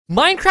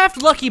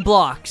Minecraft Lucky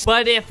Blocks,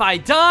 but if I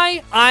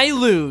die, I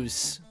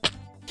lose.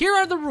 Here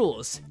are the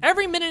rules.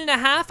 Every minute and a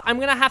half, I'm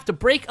gonna have to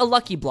break a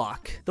lucky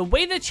block. The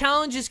way the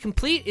challenge is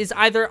complete is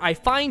either I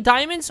find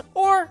diamonds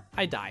or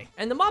I die.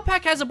 And the mod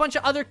pack has a bunch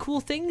of other cool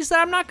things that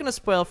I'm not gonna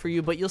spoil for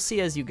you, but you'll see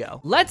as you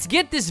go. Let's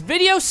get this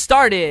video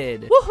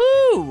started.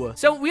 Woohoo!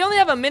 So we only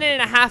have a minute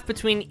and a half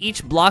between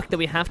each block that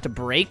we have to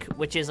break,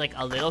 which is like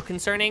a little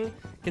concerning,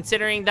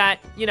 considering that,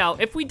 you know,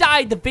 if we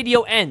die, the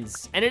video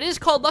ends. And it is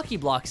called Lucky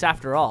Blocks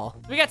after all.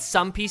 We got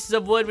some pieces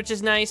of wood, which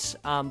is nice,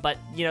 but,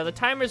 you know, the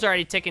timer's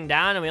already ticking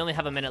down, and we only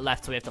have a minute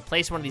left, so we have to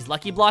place one of these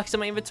lucky blocks in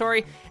my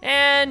inventory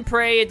and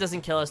pray it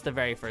doesn't kill us the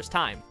very first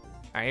time.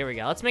 All right, here we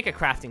go. Let's make a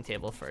crafting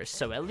table first.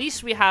 So at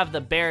least we have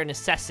the bare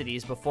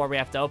necessities before we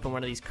have to open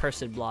one of these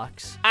cursed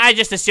blocks. I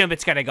just assume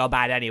it's gonna go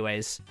bad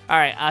anyways. All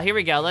right, here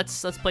we go.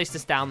 Let's place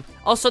this down.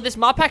 Also, this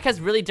mod pack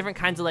has really different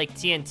kinds of like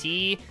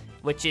TNT,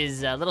 which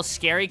is a little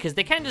scary because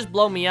they can just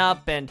blow me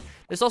up, and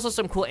there's also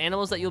some cool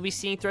animals that you'll be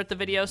seeing throughout the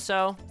video,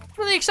 so it's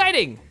really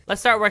exciting.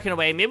 Let's start working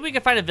away. Maybe we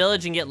can find a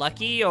village and get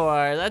lucky, or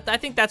I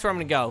think that's where I'm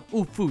gonna go.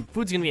 Ooh, food.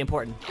 Food's gonna be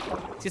important.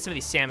 Let's get some of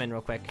these salmon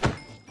real quick.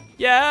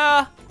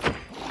 Yeah!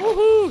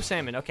 Woohoo!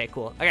 Salmon. Okay,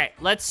 cool. Okay,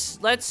 let's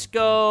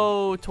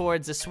go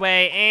towards this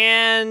way,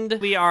 and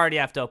we already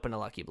have to open a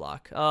lucky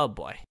block. Oh,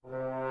 boy.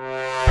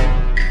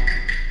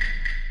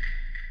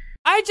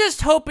 I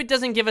just hope it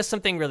doesn't give us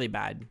something really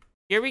bad.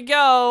 Here we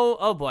go.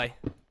 Oh, boy.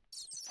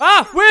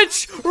 Ah,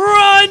 witch!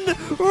 Run!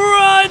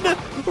 Run!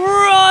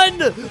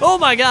 Run! Oh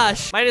my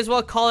gosh. Might as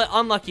well call it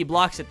unlucky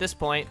blocks at this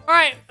point. All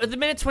right, with a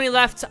minute 20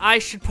 left, I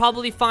should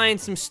probably find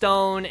some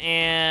stone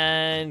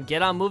and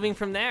get on moving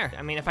from there.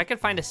 I mean, if I could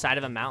find a side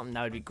of a mountain,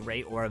 that would be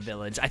great, or a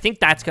village. I think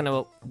that's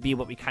gonna be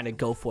what we kind of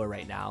go for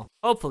right now.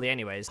 Hopefully,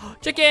 anyways.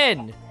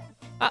 Chicken!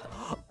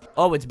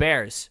 Oh, it's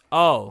bears.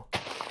 Oh.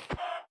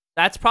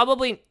 That's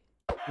probably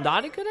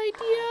not a good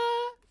idea.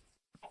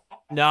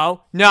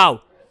 No,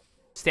 no.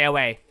 Stay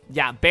away.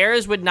 Yeah,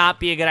 bears would not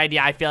be a good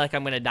idea. I feel like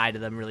I'm gonna die to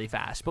them really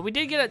fast. But we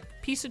did get a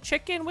piece of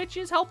chicken, which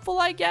is helpful,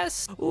 I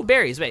guess. Ooh,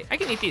 berries. Wait, I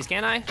can eat these,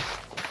 can't I?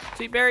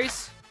 Sweet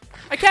berries.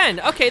 I can.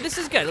 Okay, this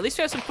is good. At least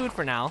we have some food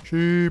for now.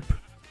 Sheep.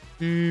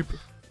 Sheep.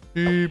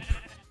 Sheep.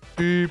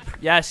 Sheep.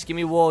 Yes, give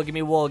me wool. Give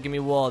me wool. Give me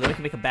wool. Then we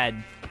can make a bed.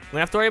 We don't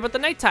have to worry about the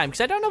nighttime,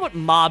 because I don't know what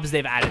mobs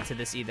they've added to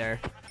this either.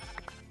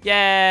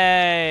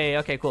 Yay!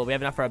 Okay, cool. We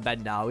have enough for a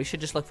bed now. We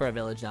should just look for a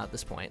village now at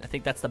this point. I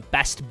think that's the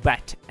best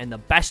bet and the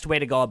best way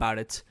to go about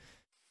it.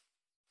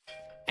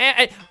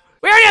 And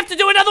we already have to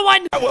do another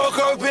one! I woke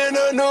up in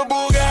a new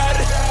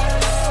Bugatti.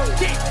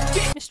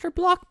 Mr.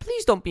 Block,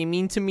 please don't be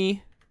mean to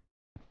me.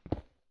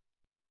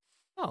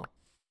 Oh.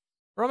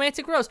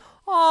 Romantic rose.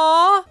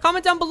 Aww.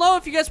 Comment down below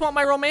if you guys want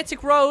my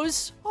romantic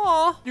rose.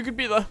 Aww. You could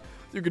be the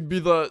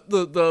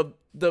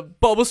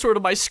Bulbasaur to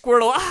my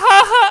Squirtle.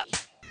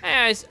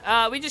 Anyways,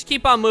 we just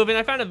keep on moving.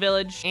 I found a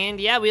village,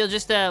 and yeah, we'll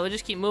just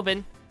keep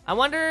moving. I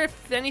wonder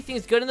if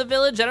anything's good in the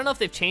village. I don't know if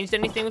they've changed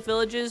anything with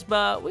villages,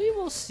 but we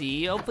will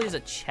see. Hopefully there's a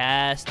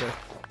chest or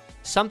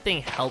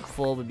something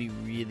helpful would be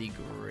really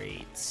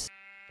great.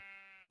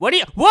 What do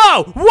you?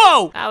 Whoa!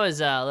 Whoa! That was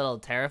a little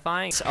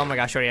terrifying. Oh my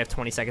gosh, we already have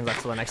 20 seconds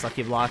left till the next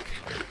lucky block.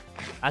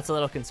 That's a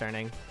little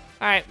concerning.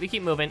 All right, we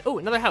keep moving. Oh,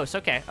 another house.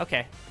 Okay,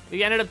 okay.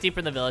 We ended up deeper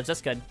in the village.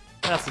 That's good.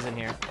 What else is in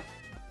here?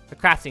 The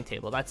crafting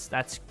table. That's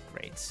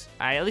great.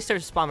 All right, at least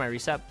there's a spawn when I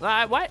reset.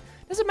 What?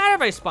 Doesn't matter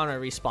if I spawn or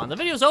respawn. The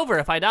video's over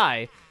if I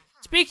die.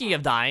 Speaking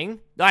of dying,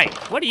 all right,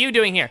 what are you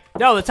doing here?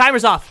 No, the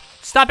timer's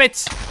off. Stop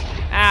it.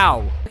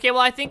 Ow. Okay,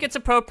 well, I think it's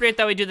appropriate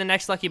that we do the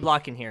next lucky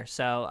block in here.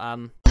 So,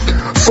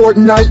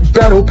 Fortnite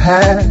Battle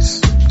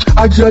Pass.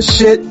 I just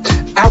shit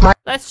out my...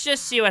 Let's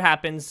just see what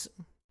happens.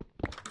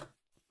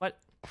 What?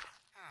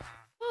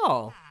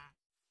 Oh.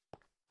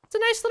 It's a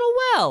nice little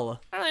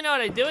well. I don't really know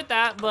what I do with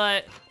that,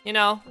 but, you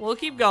know, we'll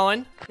keep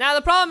going. Now,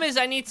 the problem is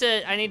I need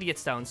to get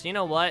stone. So, you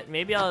know what?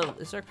 Maybe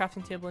is there a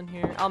crafting table in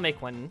here? I'll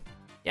make one.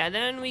 Yeah,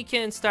 then we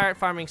can start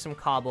farming some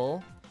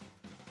cobble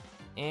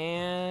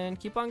and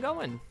keep on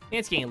going. I think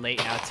it's getting late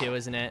now too,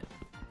 isn't it?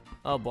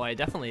 Oh boy, it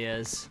definitely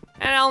is.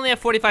 And I only have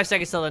 45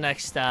 seconds till the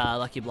next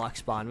lucky block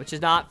spawn, which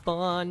is not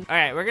fun. All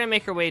right, we're gonna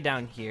make our way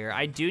down here.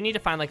 I do need to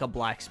find like a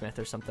blacksmith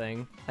or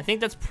something. I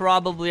think that's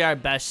probably our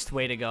best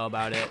way to go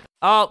about it.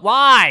 Oh,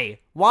 why?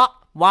 What?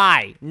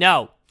 Why?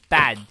 No,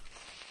 bad.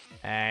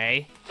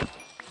 Hey.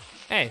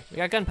 Hey, we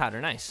got gunpowder,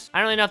 nice. I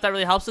don't really know if that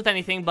really helps with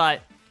anything,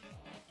 but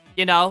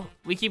you know,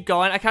 we keep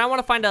going. I kind of want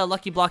to find a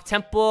lucky block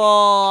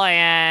temple,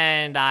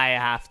 and I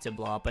have to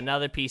blow up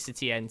another piece of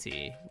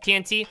TNT.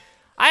 TNT?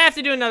 I have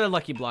to do another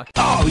lucky block.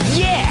 Oh,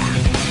 yeah!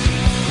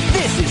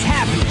 This is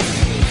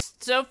happening!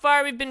 So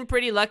far, we've been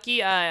pretty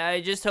lucky. I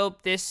just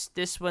hope this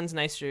one's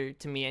nicer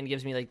to me and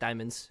gives me, like,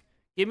 diamonds.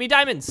 Give me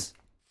diamonds!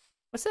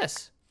 What's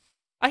this?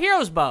 A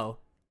hero's bow.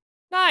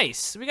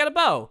 Nice! We got a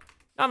bow.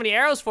 Not many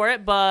arrows for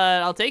it,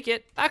 but I'll take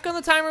it. Back on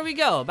the timer we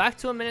go. Back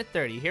to a minute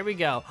 30. Here we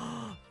go.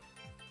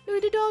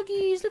 Look at the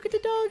doggies. Look at the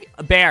dog.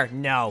 A bear.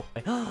 No.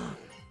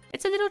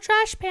 It's a little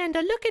trash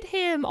panda. Look at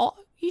him. Oh,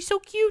 he's so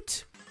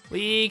cute.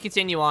 We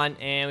continue on,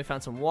 and we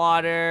found some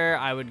water.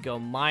 I would go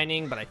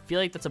mining, but I feel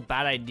like that's a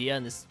bad idea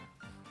in this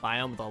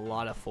biome with a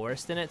lot of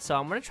forest in it. So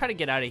I'm gonna try to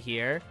get out of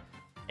here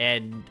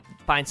and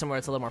find somewhere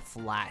that's a little more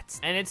flat.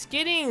 And it's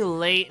getting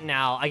late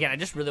now. Again, I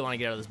just really want to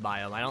get out of this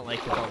biome. I don't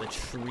like with all the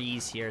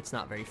trees here. It's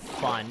not very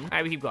fun. All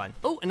right, we keep going.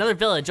 Oh, another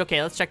village.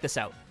 Okay, let's check this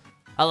out.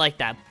 I like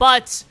that.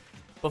 But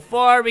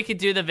before we could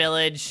do the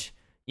village,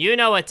 you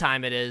know what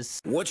time it is.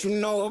 What you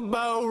know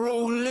about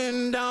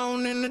rolling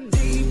down in the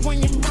deep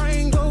when your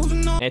brain goes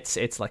numb?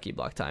 It's Lucky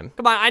Block time.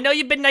 Come on, I know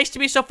you've been nice to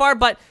me so far,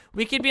 but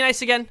we could be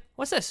nice again.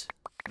 What's this?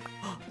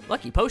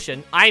 Lucky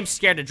potion. I'm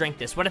scared to drink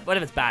this. What if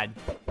it's bad?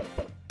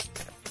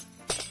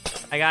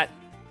 I got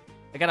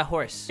a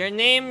horse. Your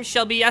name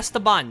shall be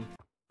Esteban.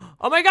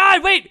 Oh my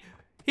god, wait!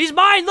 He's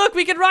mine! Look,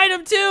 we can ride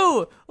him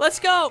too! Let's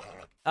go!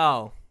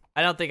 Oh,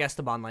 I don't think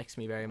Esteban likes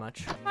me very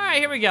much. Alright,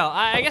 here we go.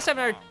 I guess I have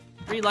our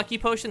 3 lucky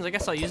potions. I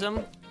guess I'll use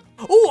them.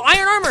 Oh,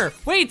 iron armor!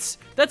 Wait,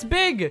 that's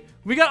big!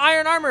 We got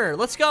iron armor.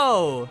 Let's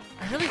go!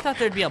 I really thought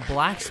there'd be a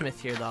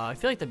blacksmith here, though. I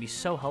feel like that'd be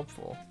so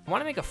helpful. I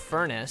want to make a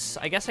furnace.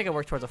 I guess I can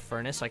work towards a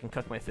furnace so I can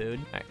cook my food.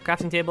 Alright,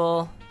 crafting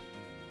table.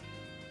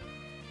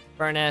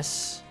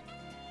 Furnace.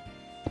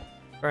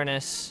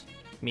 Furnace.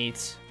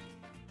 Meat.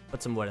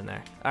 Put some wood in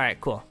there. Alright,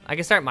 cool. I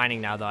can start mining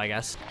now, though, I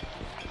guess.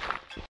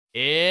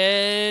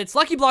 It's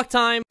Lucky Block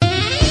time!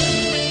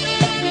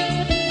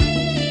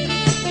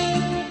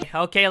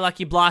 Okay,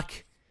 Lucky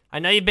Block. I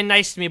know you've been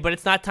nice to me, but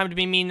it's not time to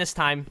be mean this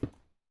time.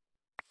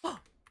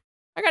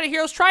 I got a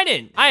Hero's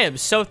Trident. I am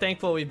so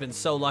thankful we've been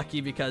so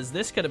lucky because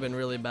this could have been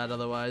really bad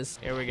otherwise.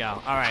 Here we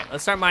go. All right,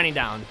 let's start mining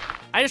down.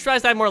 I just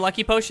realized I have more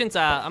lucky potions.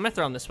 I'm gonna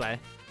throw them this way.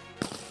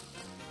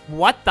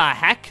 What the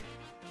heck?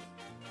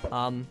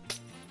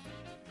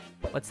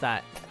 What's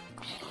that?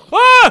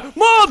 Ah!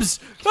 Mobs!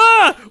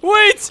 Ah!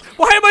 Wait!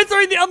 Why am I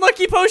throwing the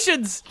unlucky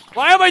potions?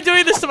 Why am I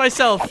doing this to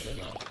myself?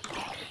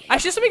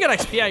 Actually, this will be good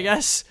XP, I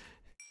guess.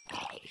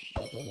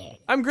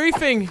 I'm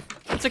griefing.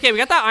 It's okay, we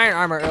got that iron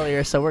armor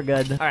earlier, so we're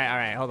good. All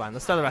right, hold on.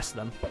 Let's throw the rest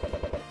of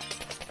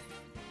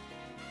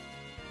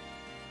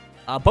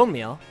them. Bone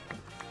meal.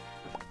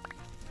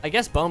 I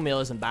guess bone meal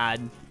isn't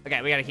bad.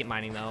 Okay, we gotta keep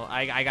mining though.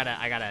 I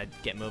gotta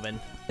get moving.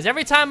 Because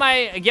every time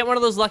I get one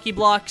of those lucky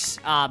blocks,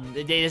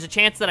 there's a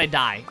chance that I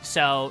die.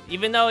 So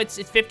even though it's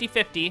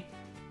 50-50,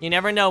 you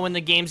never know when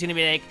the game's gonna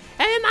be like,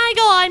 oh my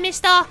god,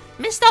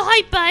 Mr.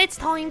 Hyper, it's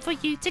time for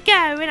you to go.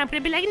 And I'm gonna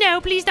be like, no,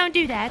 please don't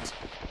do that.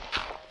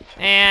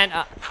 And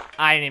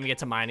I didn't even get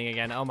to mining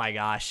again. Oh my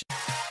gosh.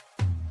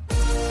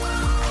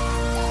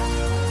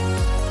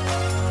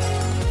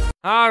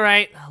 All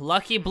right,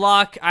 lucky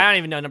block. I don't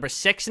even know, number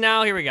 6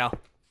 now. Here we go.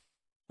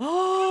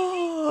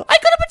 Oh, I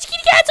got a bunch of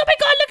kitty cats. Oh my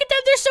god, look at them.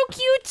 They're so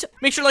cute.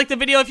 Make sure to like the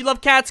video if you love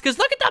cats, because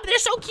look at them. They're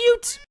so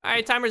cute. All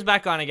right, timer's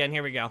back on again.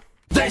 Here we go.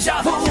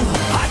 Deja vu,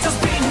 I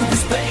just been into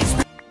space.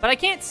 But I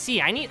can't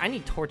see. I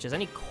need torches. I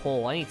need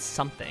coal. I need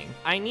something.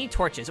 I need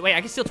torches. Wait,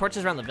 I can steal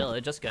torches around the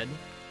village. That's good.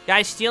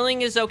 Guys,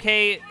 stealing is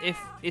okay if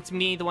it's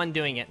me, the one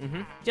doing it.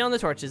 Stealing the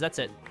torches. That's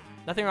it.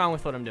 Nothing wrong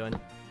with what I'm doing. All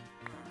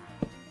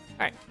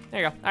right,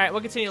 there you go. All right,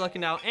 we'll continue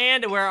looking now.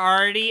 And we're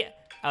already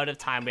out of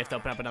time. We have to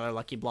open up another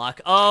lucky block.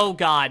 Oh,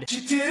 God.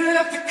 She didn't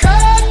have to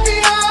cut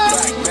me off.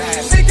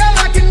 Think I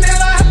like it never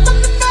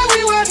happened the way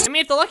we were. I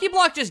mean, if the lucky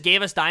block just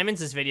gave us diamonds,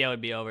 this video would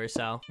be over,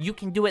 so. You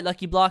can do it,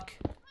 lucky block.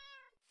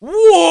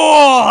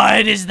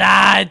 What is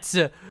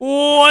that?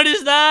 What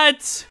is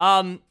that?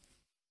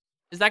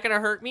 Is that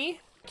gonna hurt me?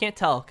 Can't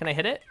tell. Can I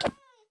hit it?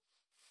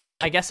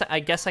 I guess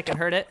I can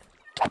hurt it.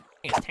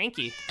 It's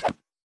tanky.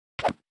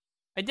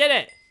 I did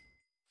it.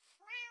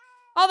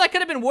 Oh, that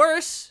could have been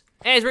worse.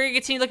 Anyways, we're gonna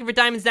continue looking for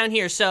diamonds down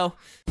here, so.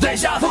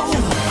 Deja vu,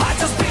 I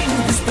just been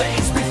into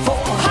space before.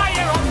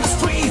 Higher on the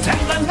street,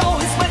 and I know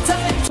it's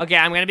metal. Okay,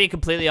 I'm gonna be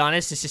completely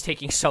honest. It's just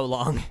taking so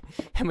long,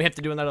 and we have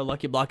to do another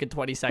lucky block in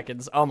 20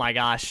 seconds. Oh my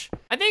gosh.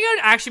 I think it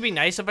would actually be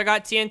nice if I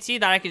got TNT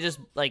that I could just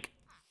like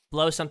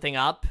blow something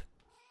up.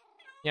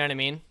 You know what I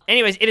mean?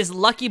 Anyways, it is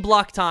lucky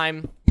block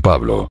time.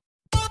 Pablo.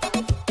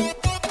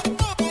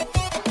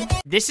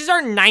 This is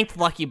our 9th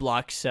lucky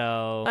block,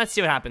 so let's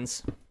see what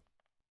happens.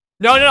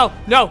 No, no, no,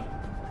 no.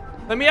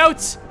 Let me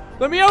out.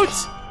 Let me out.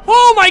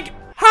 Oh my,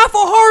 half a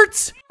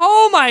heart.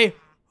 Oh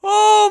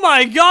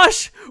my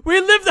gosh. We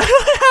lived on half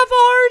a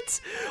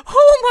heart.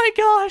 Oh my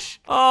gosh.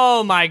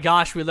 Oh my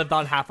gosh, we lived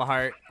on half a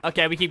heart.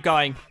 Okay, we keep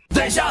going.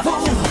 Deja vu,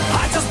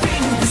 I just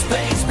been into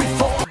space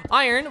before.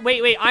 Iron.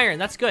 Wait, iron.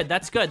 That's good.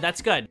 That's good.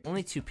 That's good.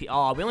 Only 2 pieces.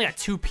 Oh, we only got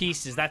 2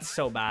 pieces. That's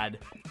so bad.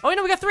 Oh, wait,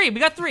 no, we got 3. We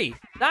got 3.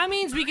 That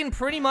means we can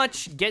pretty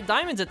much get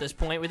diamonds at this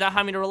point without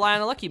having to rely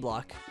on a lucky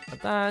block.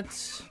 Got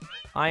that.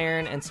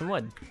 Iron and some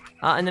wood.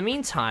 In the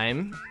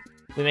meantime,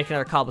 we make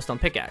another cobblestone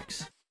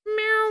pickaxe.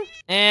 Meow.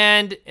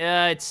 And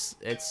it's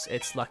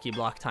lucky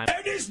block time.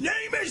 And his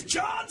name is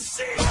John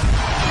C.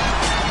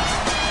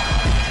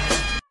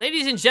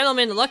 Ladies and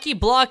gentlemen, lucky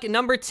block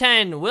number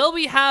 10. Will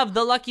we have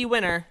the lucky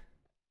winner?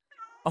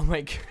 Oh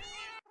my god.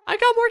 I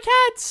got more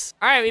cats.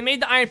 All right, we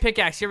made the iron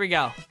pickaxe. Here we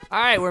go. All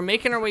right, we're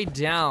making our way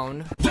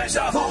down.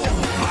 Deja vu,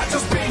 I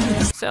just been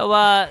into space.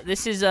 So,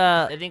 this is,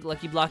 I think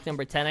lucky block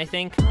number 10, I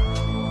think.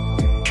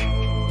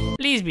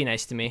 Please be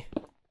nice to me.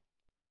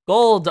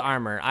 Gold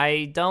armor.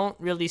 I don't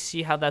really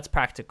see how that's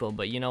practical,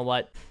 but you know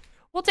what?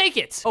 We'll take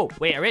it. Oh,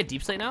 wait, are we at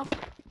deep slate now?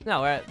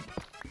 No, we're at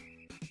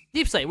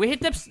deep slate. We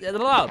hit dips. No.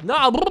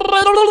 I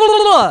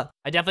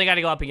definitely got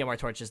to go up and get more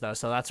torches, though,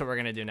 so that's what we're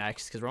going to do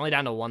next, because we're only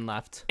down to 1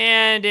 left.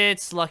 And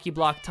it's lucky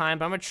block time,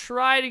 but I'm going to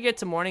try to get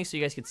to morning so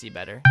you guys can see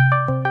better.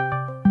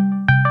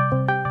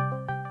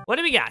 What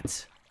do we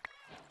got?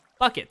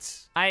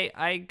 Buckets.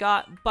 I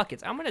got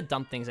buckets. I'm gonna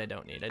dump things I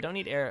don't need. I don't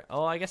need air.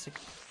 Oh, I guess.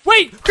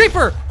 Wait,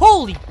 creeper!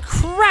 Holy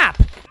crap!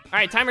 All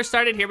right, timer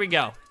started. Here we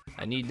go.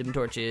 I need them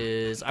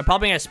torches. I'm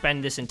probably gonna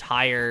spend this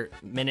entire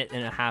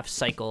 1.5-minute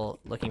cycle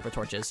looking for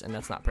torches, and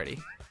that's not pretty.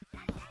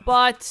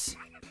 But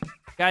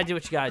gotta do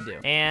what you gotta do.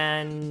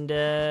 And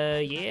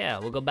yeah,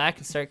 we'll go back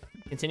and start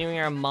continuing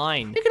our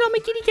mine. Look at all my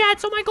kitty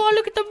cats. Oh my god,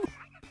 look at them.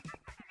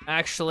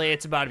 Actually,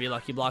 it's about to be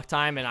lucky block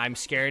time, and I'm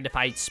scared if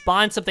I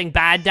spawn something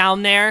bad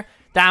down there,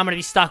 that I'm gonna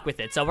be stuck with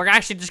it. So we're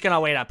actually just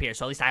gonna wait up here,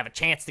 so at least I have a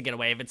chance to get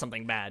away if it's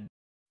something bad.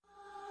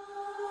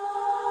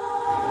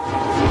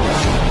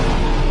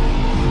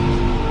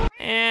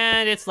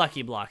 And it's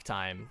lucky block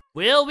time.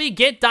 Will we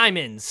get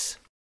diamonds?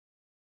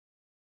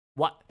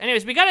 What?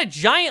 Anyways, we got a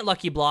giant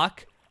lucky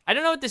block. I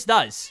don't know what this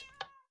does.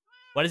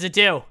 What does it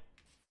do?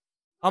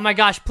 Oh my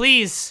gosh,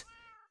 please.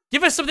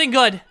 Give us something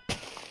good.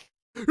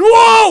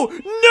 Whoa!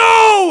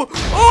 No!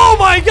 Oh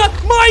my god!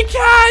 My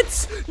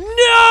cats!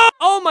 No!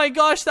 Oh my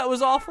gosh, that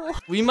was awful.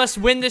 We must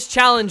win this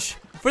challenge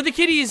for the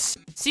kitties.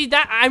 See,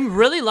 that I'm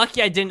really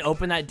lucky I didn't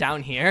open that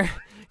down here.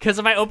 Because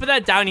if I opened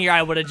that down here,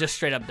 I would have just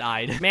straight up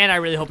died. Man, I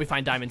really hope we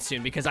find diamonds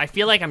soon because I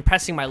feel like I'm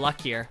pressing my luck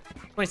here.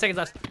 20 seconds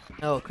left.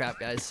 Oh crap,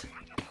 guys.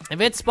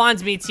 If it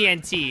spawns me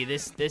TNT,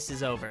 this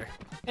is over.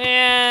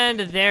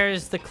 And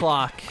there's the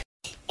clock.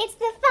 It's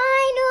the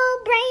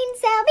final brain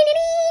cell.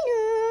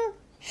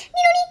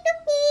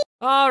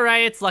 All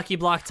right, it's lucky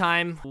block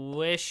time.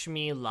 Wish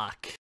me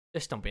luck.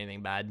 Just don't be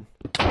anything bad.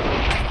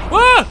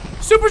 Ah!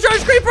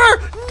 Supercharged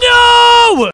creeper! No!